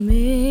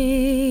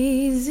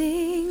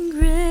Amazing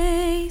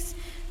grace,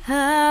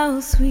 how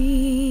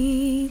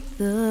sweet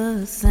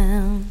the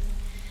sound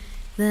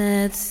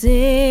that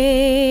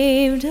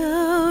saved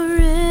a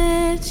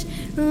wretch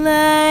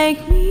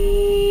like me.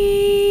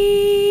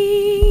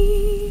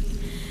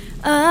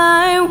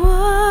 I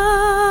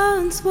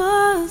once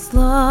was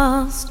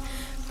lost,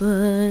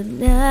 but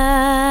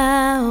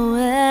now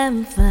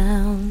am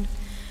found.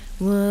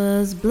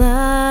 Was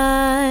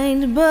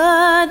blind,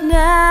 but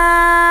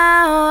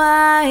now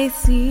I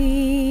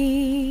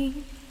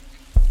see.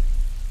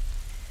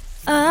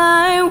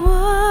 I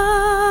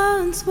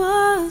once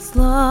was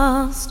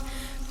lost,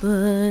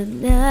 but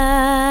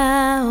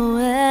now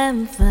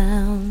am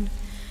found.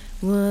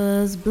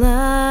 Was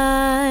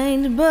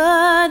blind,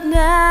 but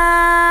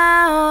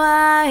now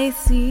I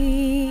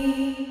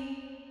see.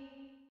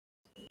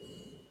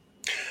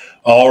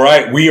 All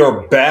right, we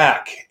are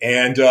back,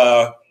 and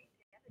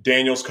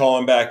Daniel's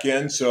calling back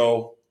in,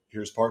 so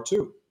here's part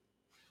two.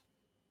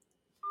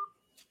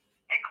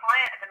 A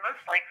client at the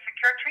Moose Lake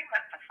Secure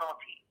Treatment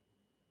Facility.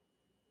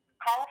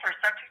 Calls are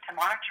subject to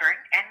monitoring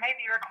and may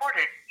be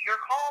recorded. Your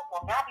call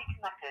will now be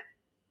connected.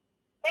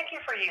 Thank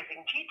you for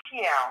using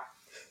GTL.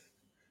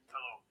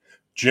 Hello.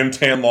 Jim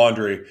Tan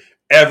Laundry,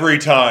 every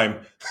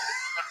time.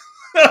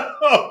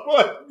 Oh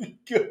my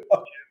God.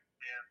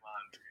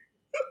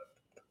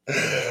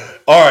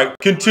 All right,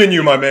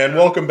 continue, my man.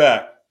 Welcome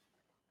back.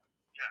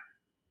 Yeah,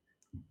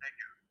 thank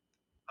you.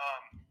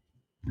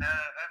 As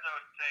I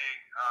was saying,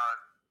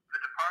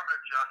 the Department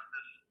of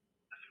Justice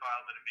has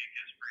filed an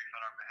amicus brief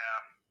on our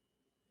behalf.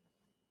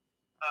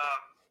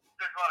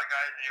 There's a lot of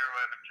guys here who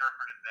have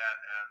interpreted that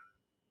as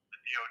the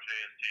DOJ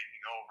is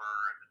taking over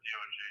and the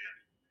DOJ is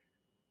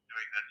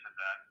doing this and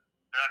that.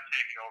 They're not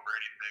taking over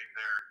anything.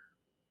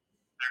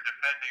 They're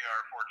defending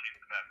our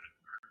 14th Amendment,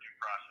 our due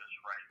process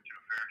right to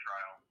a fair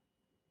trial,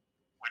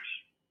 which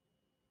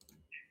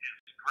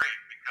is great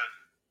because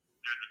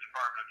they're the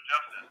Department of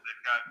Justice.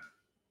 They've got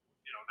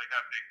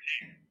big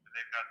teeth and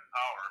they've got the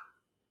power,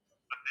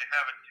 but they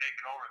haven't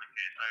taken over the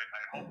case.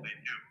 I hope they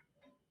do,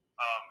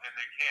 and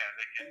they can.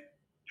 They can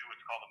do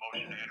what's called a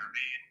motion to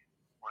intervene,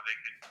 or they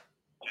can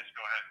just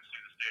go ahead and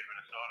sue the state of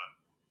Minnesota.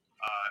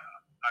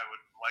 I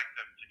would like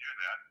them to do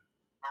that,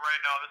 but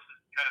right now this is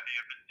kind of the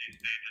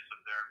infancy stages of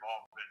their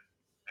involvement,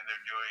 and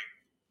they're doing.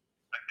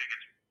 I think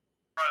it's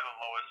probably the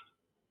lowest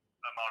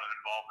amount of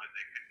involvement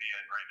they could be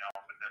in right now,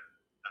 but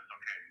that's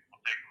okay.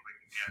 We'll take what we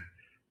can get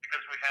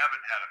because we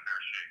haven't had a fair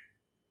shake.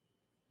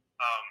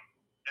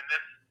 And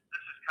this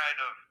is kind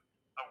of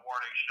a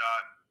warning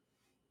shot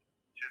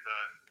to the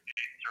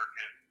 8th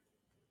Circuit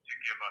to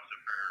give us a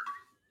fair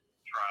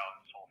trial in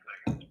this whole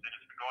thing. And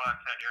it's been going on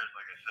 10 years,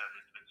 like I said.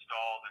 It's been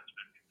stalled, it's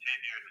been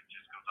continued, it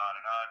just goes on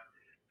and on.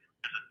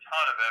 There's a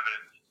ton of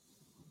evidence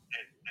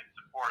in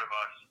support of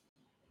us,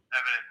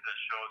 evidence that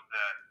shows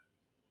that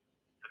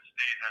the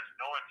state has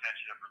no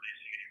intention of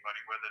releasing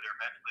anybody, whether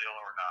they're mentally ill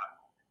or not.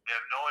 They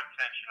have no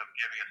intention of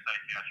giving us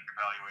psychiatric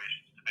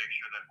evaluations to make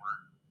sure that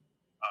we're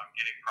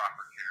getting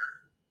proper care.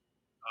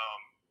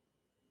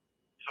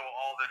 So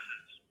all this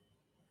is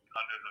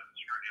under the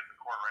scrutiny of the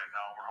court right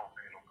now. We're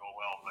hoping it'll go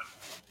well. But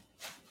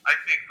I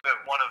think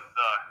that one of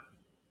the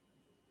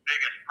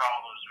biggest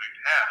problems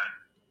we've had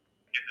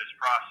in this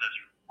process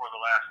for the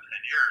last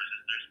 10 years is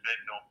there's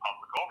been no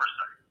public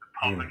oversight. The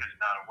public is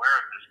not aware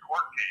of this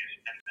court case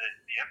and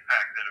the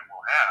impact that it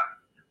will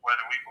have,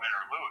 whether we win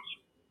or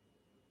lose.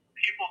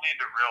 People need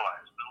to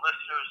realize, the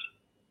listeners,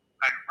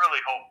 I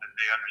really hope that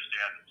they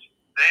understand this.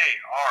 They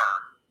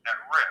are at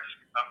risk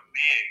of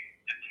being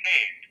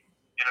detained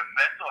in a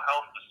mental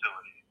health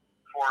facility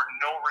for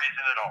no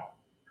reason at all.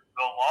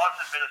 The laws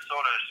in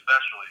Minnesota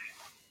especially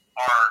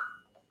are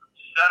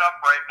set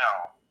up right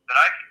now that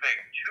I can make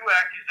 2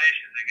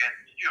 accusations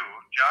against you,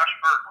 Josh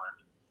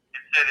Berglund,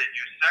 and say that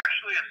you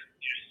sexually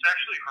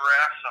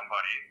harassed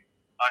somebody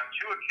on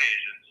 2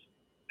 occasions,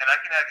 and I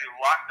can have you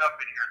locked up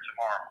in here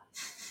tomorrow.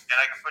 And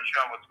I can put you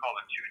on what's called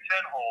a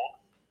 210 hold,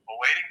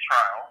 awaiting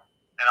trial,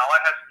 and all I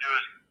have to do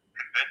is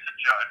convince a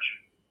judge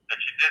that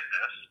you did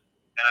this,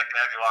 and I can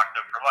have you locked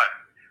up for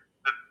life.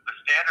 The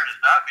standard is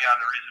not beyond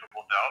a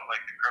reasonable doubt, like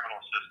the criminal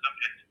system.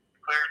 It's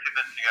clear and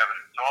convincing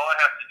evidence. So all I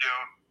have to do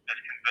is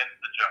convince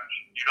the judge.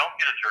 You don't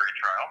get a jury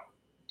trial,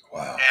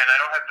 Wow. and I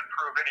don't have to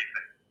prove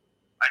anything.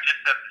 I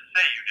just have to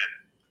say you did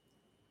it.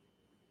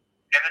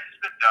 And this has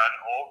been done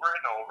over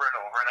and over and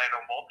over, and I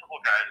know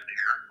multiple guys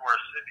here who are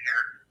sitting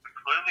here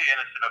completely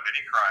innocent of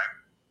any crime.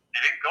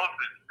 They didn't go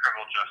through the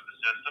criminal justice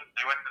system.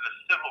 They went through the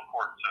civil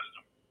court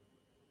system.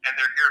 And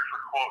they're here for,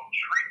 quote,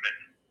 treatment,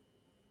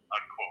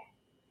 unquote.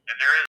 And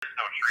there is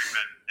no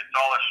treatment. It's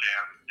all a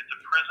sham. It's a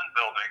prison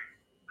building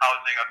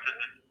housing up to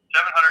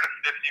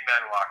 750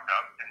 men locked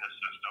up in the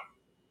system.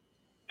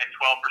 And 12%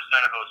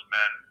 of those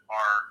men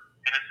are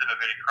innocent of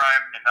any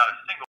crime, and not a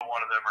single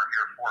one of them are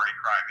here for a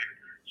crime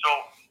either. So,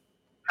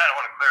 kind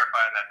of want to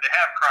clarify that. They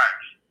have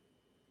crimes.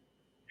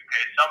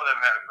 Okay, some of them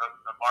have,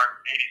 a large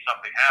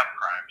 80-something have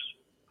crimes.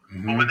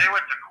 But when they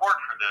went to court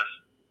for this,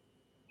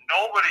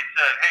 nobody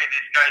said, hey,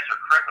 these guys are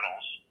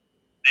criminals.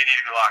 they need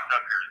to be locked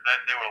up here. That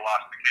they would have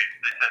lost the case.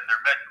 They said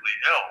they're mentally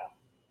ill.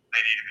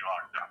 They need to be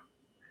locked up.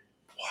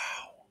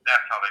 Wow.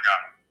 That's how they got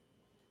them.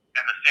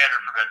 And the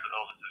standard for mental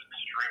illness is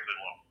extremely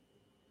low.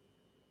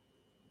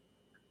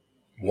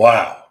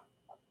 Wow.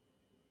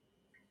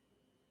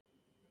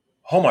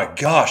 Oh my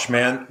gosh,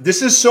 man.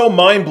 This is so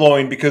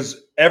mind-blowing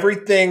because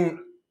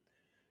everything,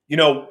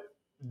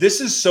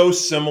 this is so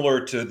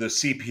similar to the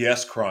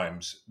CPS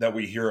crimes that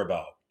we hear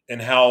about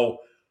and how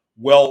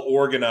well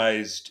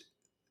organized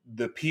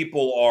the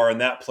people are in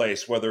that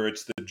place, whether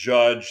it's the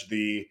judge,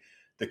 the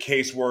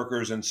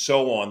caseworkers, and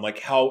so on, like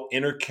how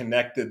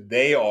interconnected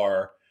they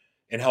are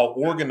and how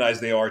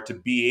organized they are to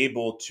be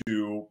able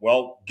to,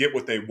 well, get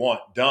what they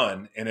want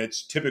done. And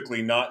it's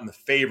typically not in the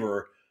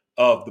favor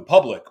of the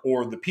public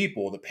or the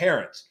people, the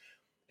parents.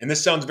 And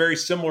this sounds very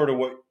similar to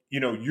what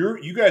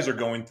you guys are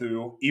going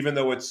through, even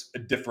though it's a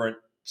different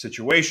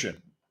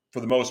situation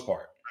for the most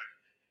part.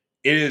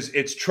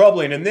 It's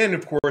troubling. And then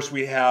of course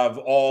we have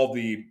all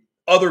the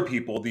other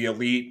people, the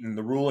elite and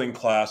the ruling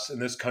class in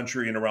this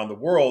country and around the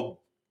world,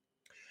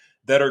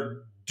 that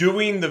are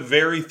doing the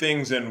very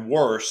things and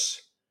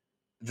worse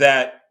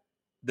that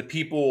the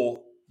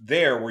people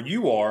there where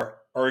you are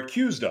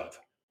accused of.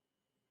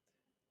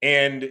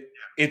 And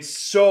it's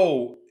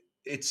so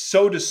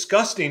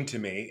disgusting to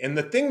me. And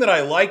the thing that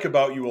I like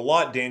about you a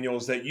lot, Daniel,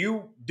 is that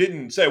you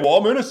didn't say, well,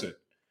 I'm innocent.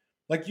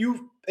 Like,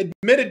 you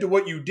admitted to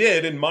what you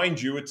did. And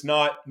mind you, it's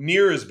not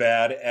near as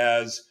bad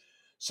as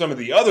some of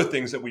the other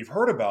things that we've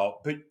heard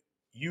about, but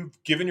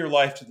you've given your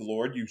life to the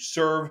Lord. You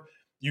serve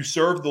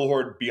the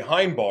Lord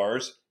behind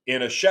bars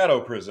in a shadow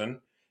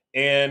prison,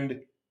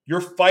 and you're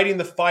fighting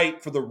the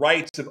fight for the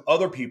rights of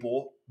other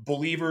people,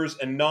 believers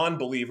and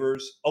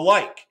non-believers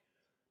alike.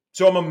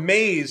 So I'm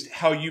amazed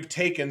how you've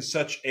taken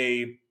such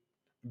a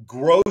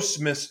gross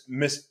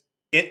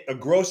a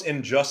gross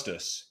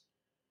injustice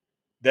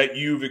that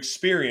you've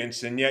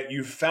experienced, and yet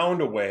you've found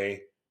a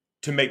way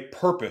to make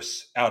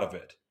purpose out of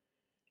it.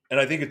 And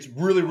I think it's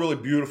really, really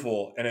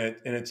beautiful, and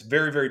it's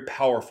very, very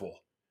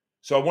powerful.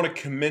 So I want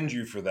to commend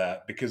you for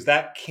that, because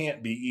that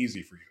can't be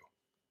easy for you.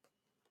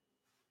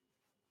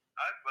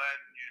 I'm glad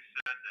you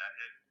said that,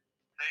 and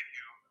thank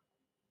you.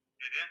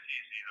 It is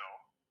easy, though,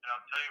 and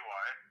I'll tell you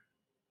why.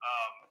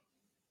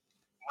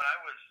 When I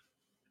was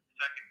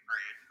second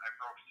grade, I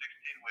broke 16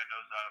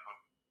 windows out of a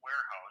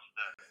warehouse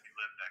that we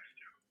lived next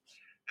to,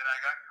 and I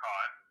got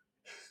caught,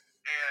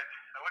 and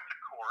I went to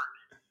court,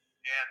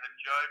 and the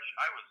judge,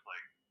 I was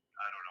like,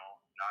 I don't know,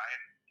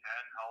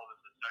 9, 10, how old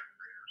is a second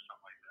grader or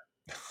something like that,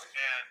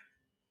 and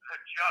the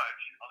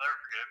judge, I'll never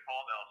forget it,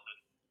 Paul Nelson,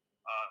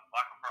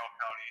 Lackawanna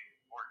County,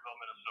 Ortonville,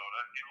 Minnesota,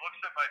 he looks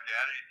at my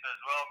dad and he says,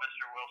 well,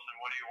 Mr. Wilson,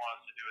 what do you want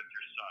us to do with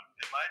your son?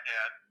 And my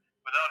dad,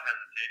 without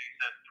hesitating,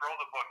 said, throw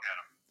the book at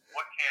him.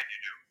 What can you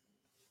do?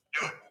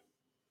 Do it.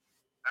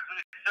 That's what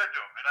he said to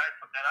him. And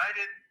I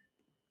didn't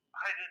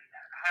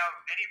have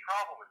any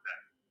problem with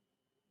that.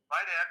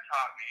 My dad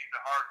taught me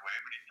the hard way,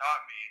 but he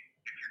taught me,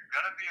 if you're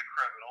gonna be a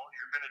criminal,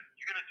 you're gonna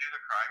do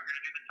the crime, you're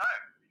gonna do the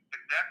time.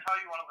 If that's how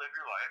you want to live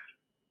your life,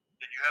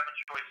 then you have a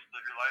choice to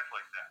live your life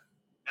like that.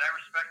 And I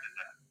respected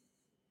that.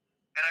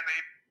 And I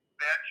made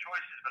bad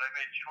choices, but I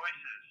made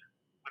choices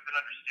with an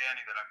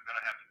understanding that I'm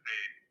gonna have to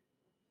pay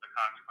the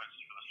consequences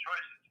for those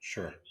choices.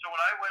 Sure. So when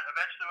I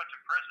eventually went to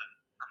prison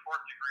for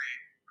 4th-degree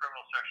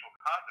criminal sexual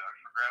conduct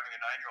for grabbing a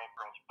 9-year-old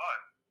girl's butt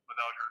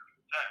without her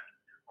consent,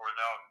 or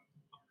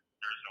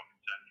there's no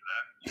consent for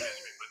that, excuse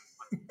me,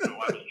 but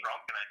I was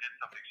drunk and I did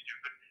something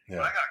stupid.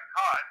 Yeah. When I got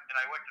caught and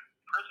I went to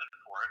prison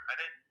for it,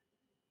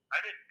 I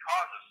didn't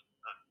cause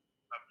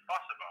a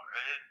fuss about it.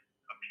 I didn't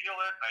appeal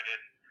it. I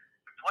didn't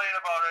complain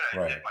about it.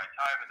 I did my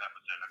time, and that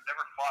was it. I've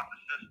never fought the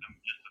system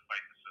just to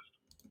fight the system.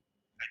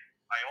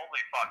 I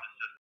only fought the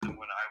system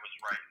when I was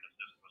right and the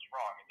system was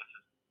wrong, and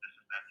this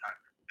is that time.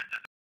 This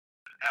is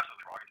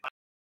absolutely wrong. It's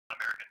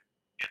un-American.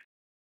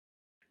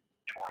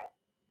 It's immoral.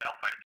 And I'll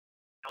fight it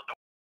until it's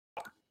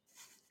over.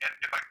 And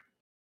if I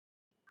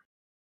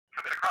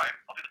commit a crime,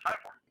 I'll do the time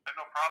for it. I have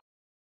no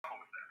problem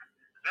with that.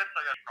 This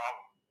I got a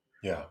problem.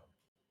 Yeah.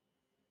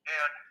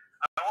 And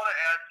I want to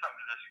add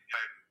something to this.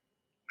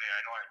 I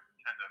know I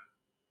tend to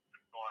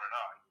go on and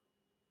on,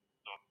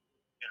 so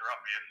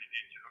interrupt me if you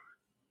need to.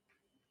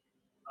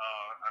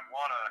 I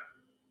want to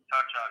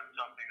touch on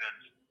something that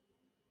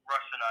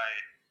Russ and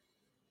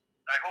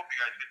I hope you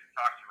guys get to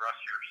talk to Russ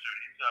here soon.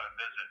 He's on a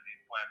visit, and he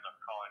plans on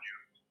calling you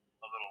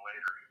a little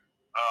later.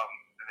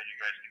 And then you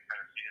guys can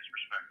kind of see his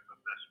perspective of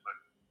this. But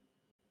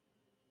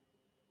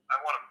I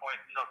want to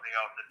point something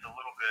out that's a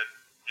little bit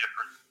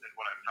different than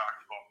what I've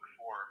talked about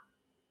before.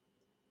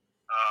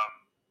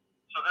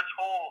 So this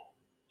whole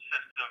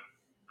system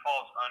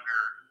falls under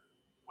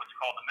what's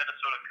called the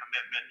Minnesota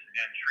Commitment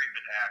and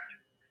Treatment Act,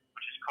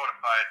 which is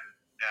codified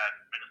at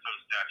Minnesota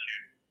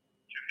Statute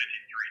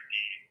 253D.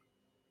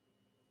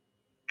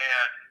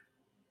 And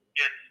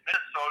it's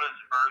Minnesota's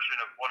version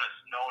of what is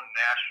known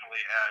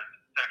nationally as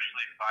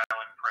sexually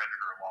violent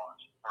predator laws,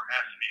 or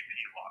SVP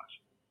laws.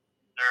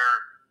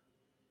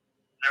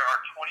 There are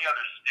 20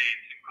 other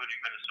states, including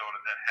Minnesota,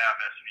 that have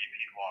SVP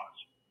laws.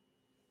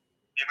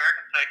 The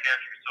American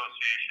Psychiatric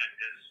Association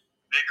is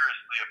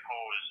vigorously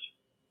opposed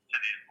to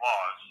these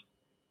laws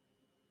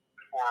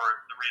for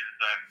the reasons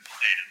I've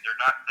stated.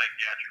 They're not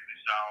psychiatrically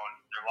sound.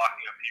 They're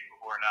locking up people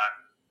who are not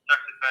sex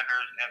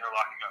offenders, and they're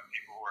locking up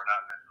people who are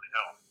not mentally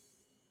ill.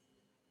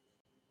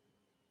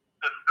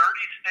 The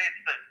 30 states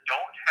that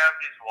don't have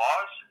these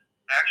laws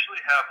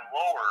actually have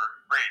lower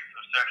rates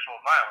of sexual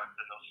violence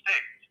in those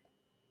states.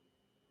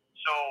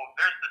 So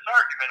there's this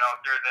argument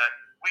out there that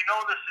we know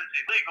this is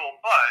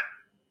illegal, but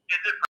is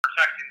it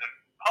protecting the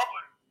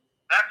public?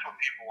 That's what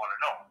people want to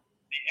know.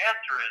 The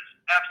answer is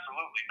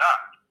absolutely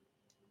not.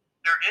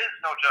 There is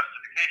no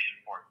justification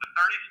for it. The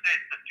 30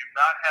 states that do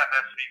not have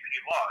SVP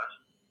laws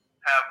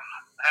have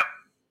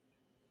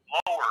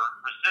lower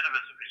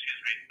recidivism,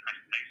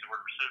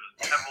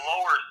 have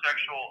lower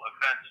sexual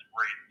offense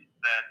rates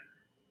than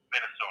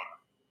Minnesota,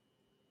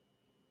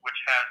 which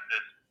has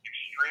this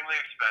extremely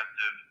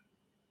expensive,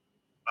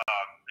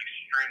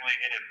 extremely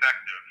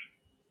ineffective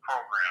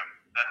program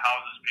that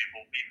houses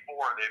people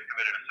before they've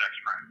committed a sex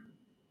crime.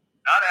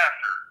 Not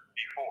after,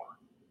 before.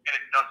 And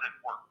it doesn't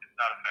work. It's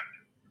not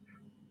effective.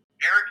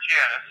 Eric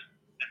Janis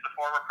is the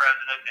former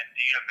president and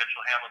dean of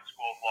Mitchell Hamlin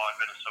School of Law in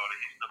Minnesota.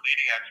 He's the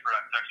leading expert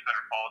on sex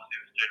offender policy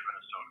in the state of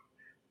Minnesota.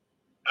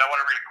 And I want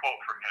to read a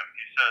quote from him.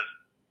 He says,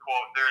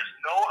 quote, "There is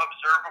no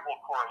observable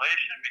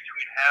correlation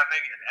between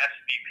having an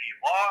SVP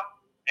law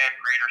and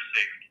greater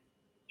safety.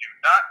 Do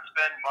not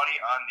spend money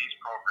on these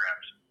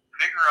programs.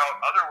 Figure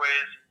out other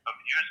ways of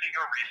using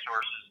your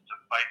resources to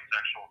fight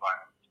sexual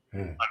violence."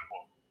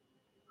 Unquote.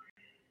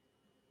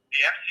 The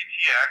MCT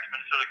Act,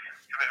 Minnesota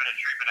Commitment and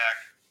Treatment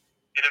Act,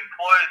 it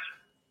employs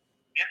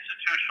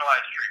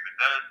institutionalized treatment.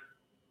 That is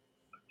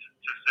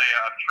to say,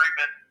 a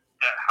treatment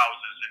that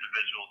houses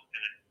individuals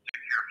in a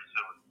secure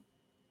facility.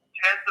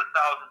 Tens of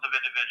thousands of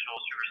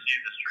individuals who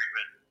receive this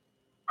treatment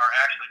are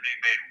actually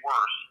being made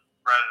worse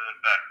rather than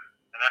better.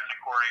 And that's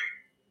according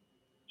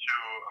to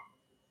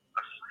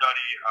a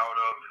study out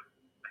of,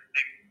 I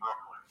think,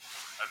 Brooklyn.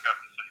 I've got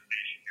the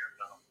citation here,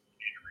 so I don't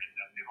need to read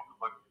that. People can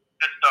look.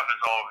 This stuff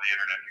is all over the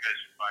internet. You guys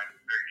can find it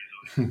very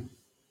easily.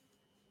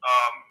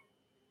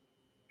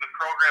 The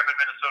program in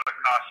Minnesota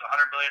costs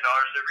 $100 million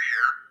every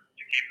year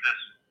to keep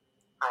this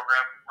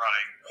program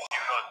running,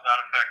 even though it's not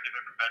effective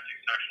in preventing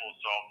sexual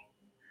assault.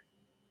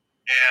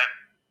 And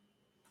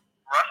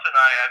Russ and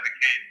I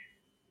advocate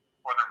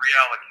for the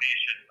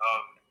reallocation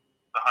of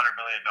the $100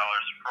 million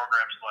to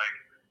programs like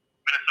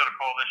Minnesota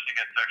Coalition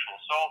Against Sexual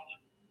Assault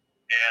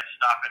and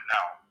Stop It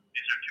Now.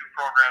 These are two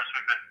programs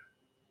we've been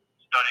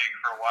studying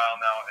for a while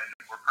now, and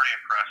we're pretty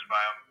impressed by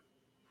them.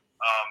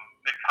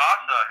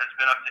 MCASA has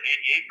been up to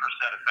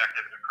 88%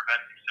 effective in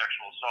preventing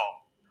sexual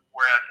assault,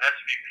 whereas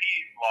SVP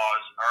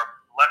laws are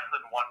less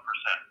than 1%.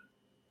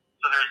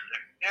 So there's a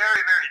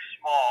very, very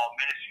small,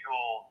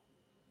 minuscule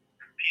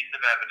piece of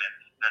evidence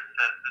that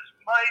says this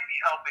might be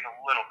helping a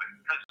little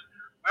bit, because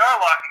we are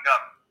locking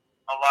up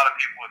a lot of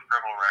people with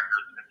criminal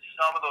records, and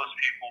some of those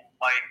people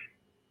might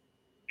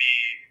be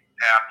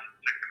apt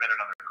to commit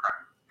another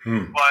crime.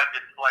 But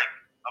it's like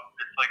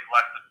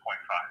less than 0.5.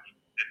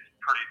 It's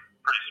pretty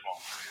small.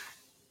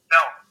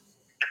 Now,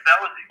 if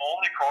that was the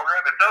only program,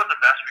 if that was the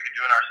best we could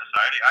do in our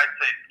society, I'd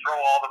say throw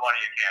all the money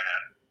you can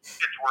at it.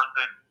 It's worth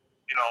it.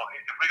 You know,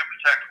 if we can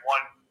protect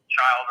one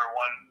child or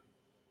one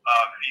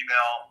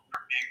female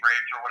from being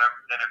raped or whatever,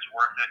 then it's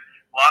worth it.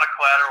 A lot of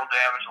collateral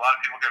damage. A lot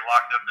of people get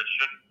locked up that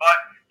shouldn't, but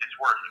it's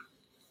worth it.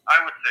 I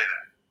would say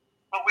that.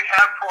 But we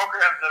have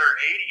programs that are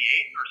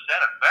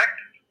 88%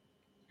 effective.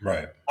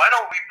 Right. Why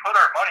don't we put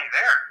our money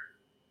there?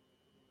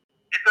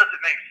 It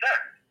doesn't make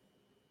sense.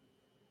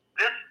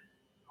 This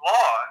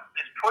law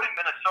is putting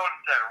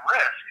Minnesotans at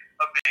risk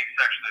of being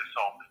sexually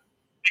assaulted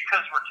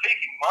because we're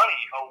taking money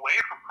away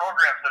from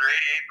programs that are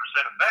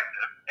 88%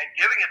 effective and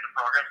giving it to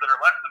programs that are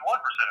less than 1%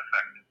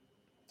 effective.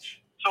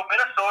 So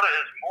Minnesota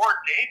is more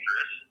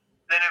dangerous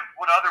than it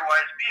would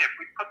otherwise be if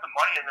we put the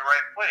money in the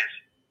right place.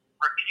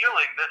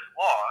 Repealing this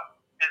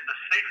law is the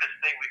safest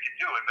thing we can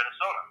do in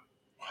Minnesota.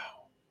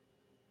 Wow.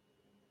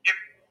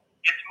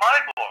 It's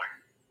mind-blowing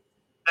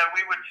that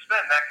we would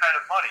spend that kind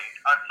of money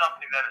on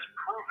something that is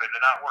proven to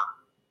not work.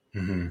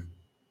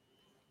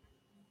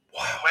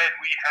 Wow. When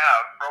we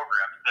have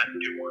programs that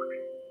do work,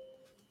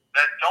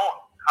 that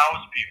don't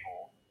house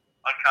people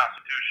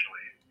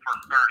unconstitutionally for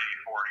 30,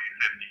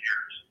 40, 50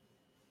 years.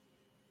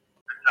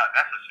 It's not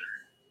necessary.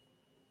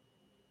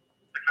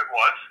 If it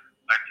was,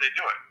 I'd say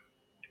do it.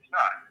 It's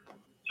not.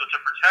 So to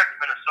protect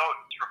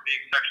Minnesotans from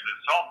being sexually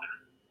assaulted,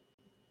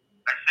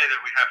 I say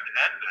that we have to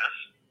end this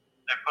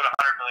and put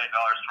 $100 million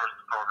towards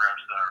the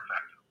programs that are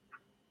effective.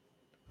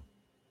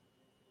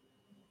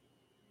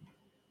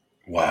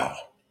 Wow.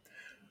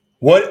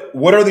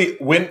 What are the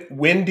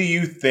when do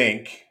you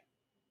think,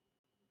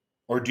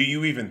 or do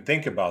you even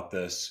think about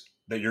this,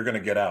 that you're going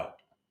to get out?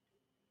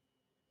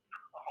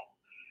 Oh,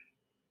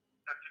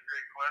 that's a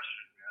great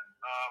question, man.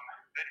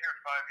 Been here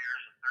 5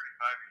 years. I'm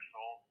 35 years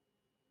old.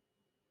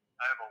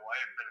 I have a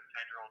wife and a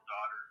 10-year-old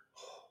daughter.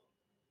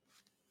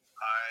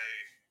 I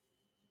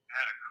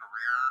had a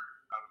career.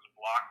 I was a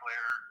block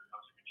layer. I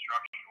was a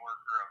construction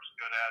worker. I was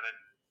good at it.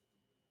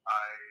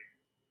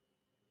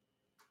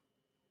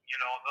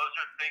 Those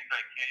are things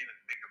I can't even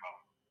think about.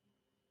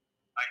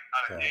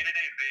 On a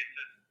day-to-day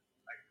basis,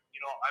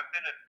 I've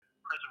been in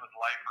prison with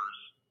lifers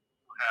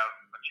who have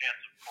a chance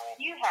of parole.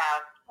 You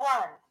have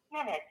 1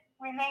 minute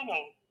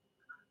remaining.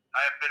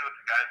 I have been with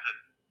the guys that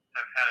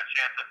have had a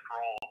chance at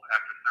parole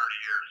after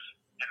 30 years,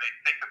 and they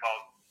think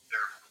about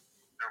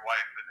their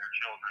wife and their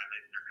children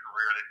and their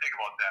career. They think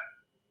about that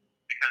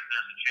because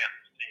there's a chance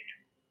of seeing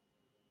it.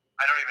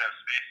 I don't even have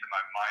space in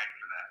my mind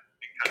for that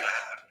because I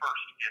have to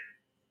first get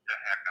the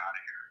heck out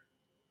of here.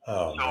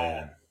 Oh, so,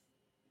 man.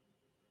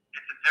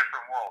 It's a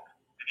different world,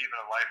 and even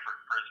a life in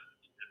prison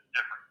is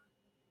different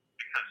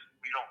because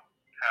we don't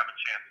have a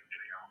chance of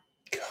getting out.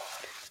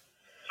 God.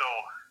 So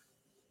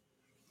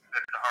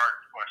that's a hard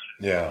question.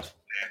 Yeah.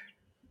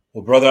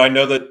 Well, brother, I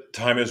know that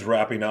time is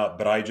wrapping up,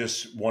 but I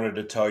just wanted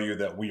to tell you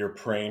that we are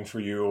praying for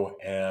you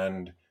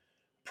and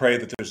pray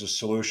that there's a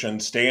solution.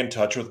 Stay in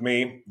touch with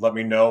me. Let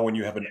me know when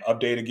you have an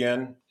update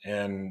again. And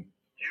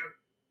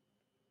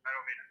I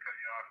don't mean to cut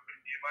you off, but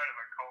do you mind if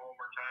I call one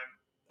more time?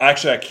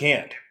 Actually, I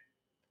can't.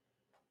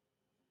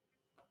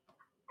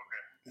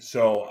 Okay.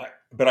 So,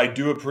 but I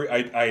do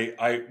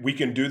appreciate. We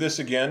can do this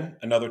again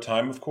another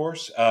time, of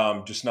course.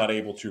 Just not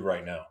able to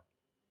right now.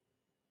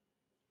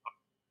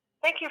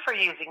 Thank you for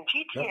using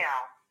GTL. Yep.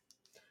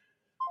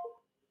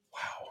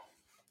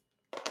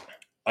 Wow.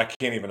 I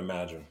can't even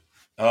imagine.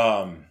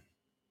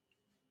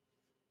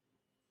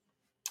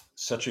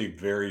 Such a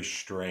very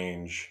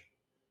strange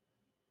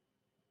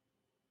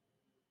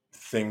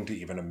thing to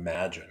even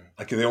imagine.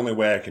 Like the only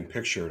way I can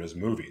picture it is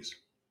movies.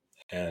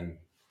 And,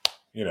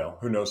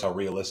 who knows how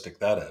realistic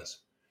that is.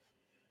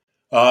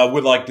 I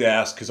would like to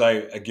ask, because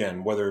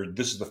whether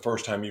this is the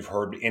first time you've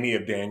heard any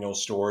of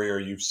Daniel's story or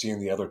you've seen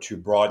the other two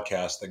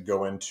broadcasts that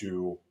go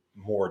into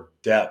more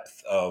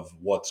depth of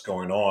what's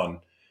going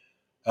on,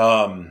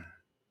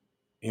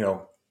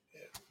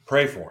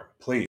 pray for him,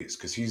 please,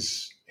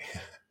 because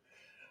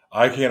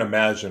I can't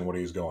imagine what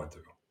he's going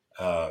through.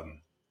 I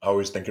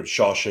always think of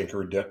Shawshank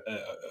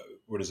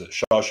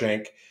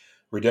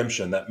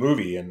Redemption, that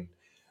movie, and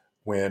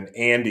when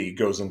Andy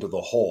goes into the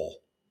hole,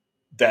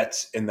 I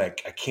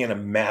can't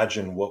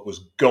imagine what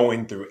was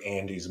going through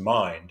Andy's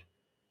mind.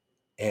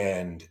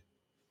 And,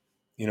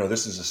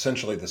 this is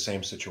essentially the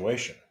same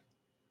situation.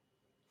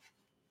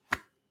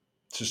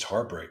 It's just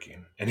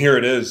heartbreaking. And here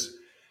it is,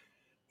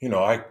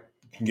 I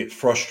can get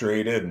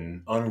frustrated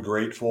and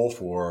ungrateful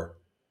for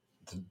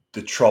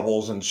the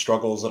troubles and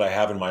struggles that I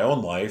have in my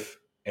own life,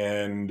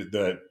 and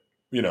that,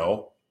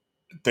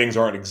 things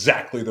aren't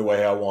exactly the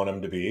way I want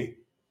them to be.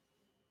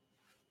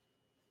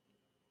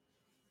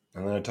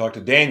 And then I talk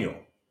to Daniel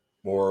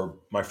or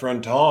my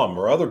friend Tom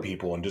or other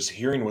people and just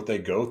hearing what they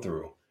go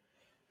through.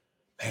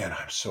 Man,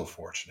 I'm so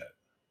fortunate.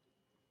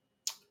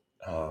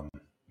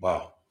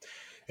 Wow.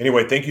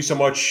 Anyway, thank you so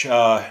much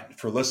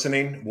for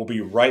listening. We'll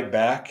be right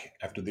back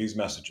after these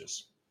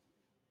messages.